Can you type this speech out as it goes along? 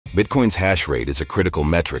Bitcoin's hash rate is a critical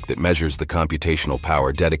metric that measures the computational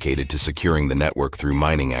power dedicated to securing the network through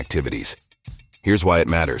mining activities. Here's why it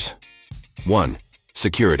matters. 1.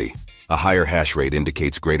 Security. A higher hash rate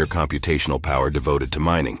indicates greater computational power devoted to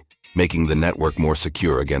mining, making the network more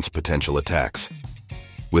secure against potential attacks.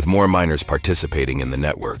 With more miners participating in the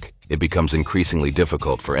network, it becomes increasingly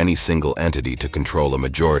difficult for any single entity to control a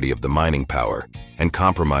majority of the mining power and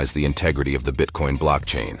compromise the integrity of the Bitcoin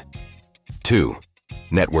blockchain. 2.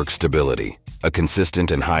 Network stability. A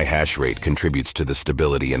consistent and high hash rate contributes to the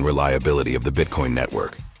stability and reliability of the Bitcoin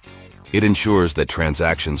network. It ensures that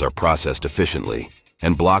transactions are processed efficiently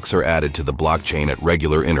and blocks are added to the blockchain at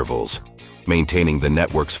regular intervals, maintaining the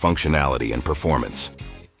network's functionality and performance.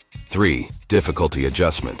 3. Difficulty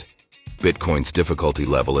adjustment. Bitcoin's difficulty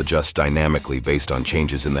level adjusts dynamically based on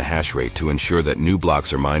changes in the hash rate to ensure that new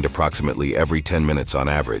blocks are mined approximately every 10 minutes on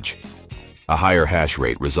average. A higher hash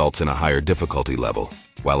rate results in a higher difficulty level,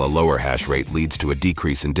 while a lower hash rate leads to a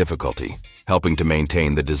decrease in difficulty, helping to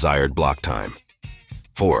maintain the desired block time.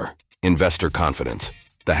 4. Investor confidence.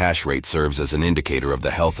 The hash rate serves as an indicator of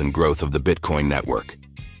the health and growth of the Bitcoin network.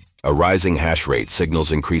 A rising hash rate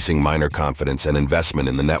signals increasing miner confidence and investment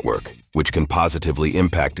in the network, which can positively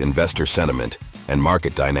impact investor sentiment and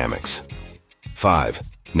market dynamics. 5.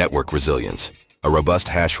 Network resilience. A robust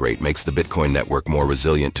hash rate makes the Bitcoin network more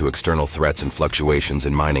resilient to external threats and fluctuations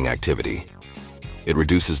in mining activity. It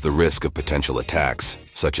reduces the risk of potential attacks,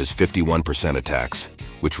 such as 51% attacks,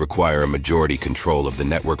 which require a majority control of the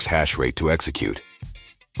network's hash rate to execute.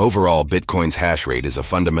 Overall, Bitcoin's hash rate is a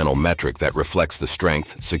fundamental metric that reflects the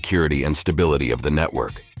strength, security, and stability of the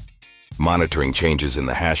network. Monitoring changes in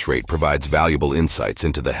the hash rate provides valuable insights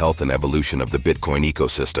into the health and evolution of the Bitcoin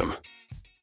ecosystem.